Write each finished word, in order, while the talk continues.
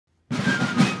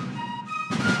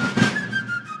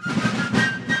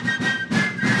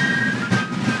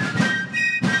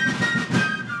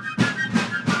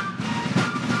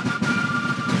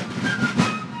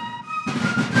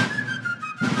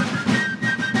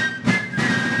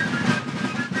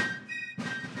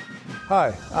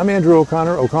Hi, I'm Andrew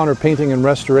O'Connor, O'Connor Painting and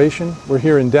Restoration. We're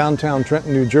here in downtown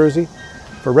Trenton, New Jersey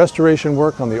for restoration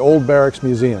work on the Old Barracks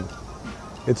Museum.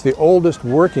 It's the oldest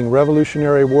working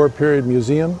Revolutionary War period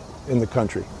museum in the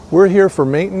country. We're here for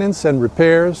maintenance and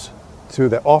repairs to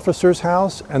the officers'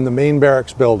 house and the main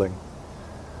barracks building.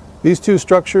 These two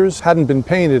structures hadn't been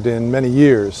painted in many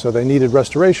years, so they needed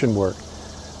restoration work.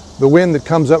 The wind that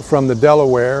comes up from the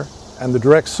Delaware and the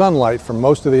direct sunlight from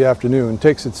most of the afternoon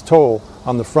takes its toll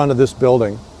on the front of this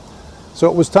building. So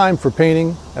it was time for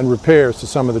painting and repairs to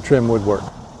some of the trim woodwork.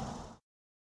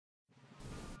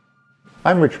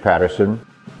 I'm Rich Patterson,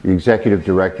 the Executive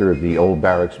Director of the Old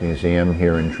Barracks Museum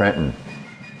here in Trenton.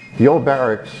 The Old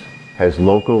Barracks has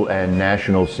local and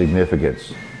national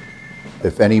significance.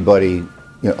 If anybody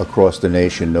across the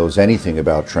nation knows anything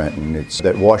about Trenton, it's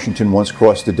that Washington once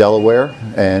crossed the Delaware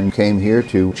and came here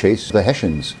to chase the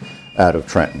Hessians out of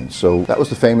Trenton. So that was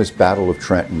the famous Battle of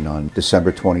Trenton on December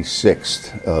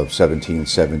 26th of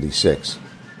 1776.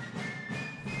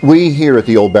 We here at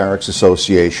the Old Barracks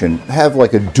Association have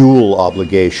like a dual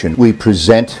obligation. We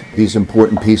present these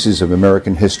important pieces of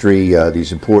American history,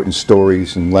 these important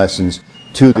stories and lessons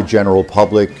to the general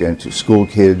public and to school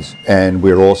kids, and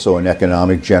we're also an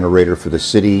economic generator for the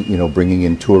city, bringing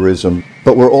in tourism.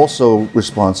 But we're also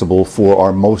responsible for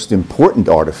our most important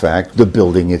artifact, the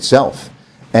building itself.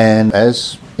 And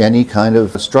as any kind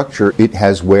of structure, it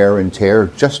has wear and tear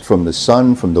just from the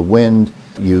sun, from the wind.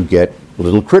 You get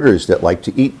little critters that like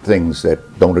to eat things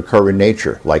that don't occur in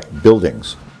nature, like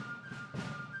buildings.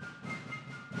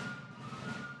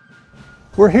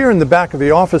 We're here in the back of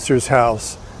the officers'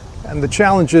 house, and the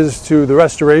challenges to the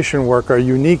restoration work are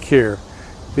unique here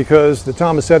because the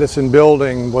Thomas Edison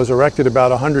building was erected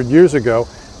about 100 years ago,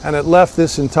 and it left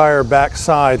this entire back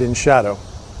side in shadow.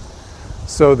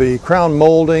 So the crown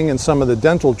molding and some of the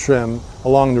dental trim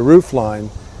along the roof line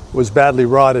was badly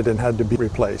rotted and had to be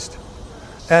replaced.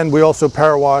 And we also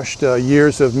power washed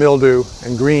years of mildew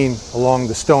and green along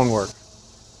the stonework.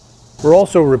 We're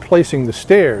also replacing the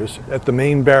stairs at the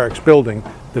main barracks building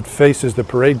that faces the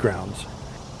parade grounds.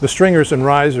 The stringers and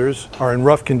risers are in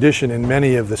rough condition in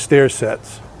many of the stair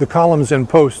sets. The columns and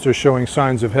posts are showing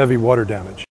signs of heavy water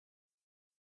damage.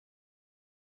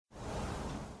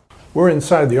 We're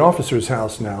inside the officer's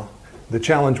house now. The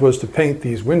challenge was to paint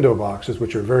these window boxes,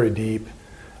 which are very deep,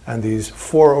 and these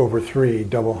 4/3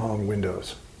 double-hung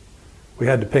windows. We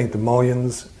had to paint the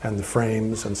mullions and the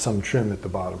frames and some trim at the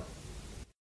bottom.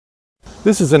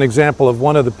 This is an example of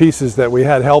one of the pieces that we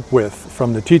had help with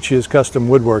from the Teachia's Custom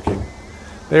Woodworking.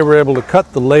 They were able to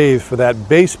cut the lathe for that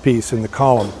base piece in the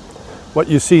column. What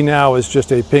you see now is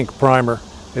just a pink primer.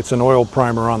 It's an oil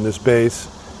primer on this base,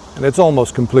 and it's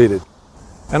almost completed.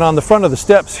 And on the front of the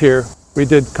steps here, we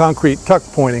did concrete tuck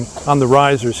pointing on the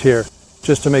risers here,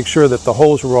 just to make sure that the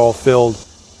holes were all filled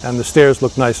and the stairs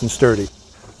looked nice and sturdy.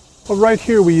 Well, right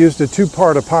here we used a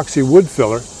two-part epoxy wood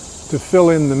filler to fill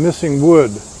in the missing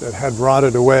wood that had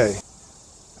rotted away.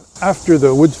 After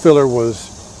the wood filler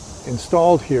was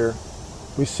installed here,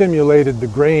 we simulated the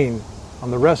grain on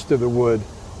the rest of the wood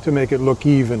to make it look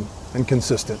even and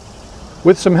consistent.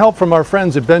 With some help from our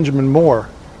friends at Benjamin Moore,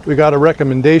 we got a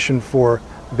recommendation for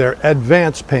their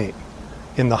advanced paint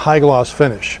in the high gloss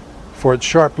finish for its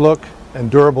sharp look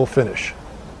and durable finish.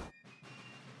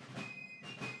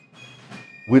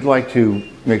 We'd like to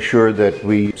make sure that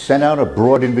we send out a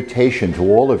broad invitation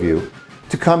to all of you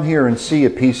to come here and see a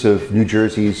piece of New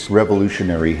Jersey's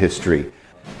revolutionary history.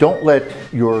 Don't let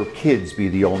your kids be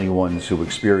the only ones who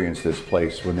experience this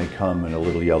place when they come in a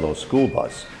little yellow school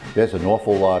bus. There's an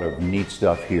awful lot of neat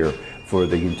stuff here for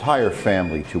the entire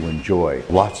family to enjoy.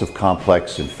 Lots of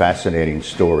complex and fascinating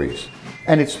stories.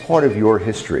 And it's part of your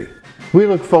history. We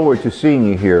look forward to seeing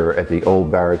you here at the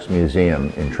Old Barracks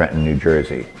Museum in Trenton, New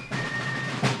Jersey.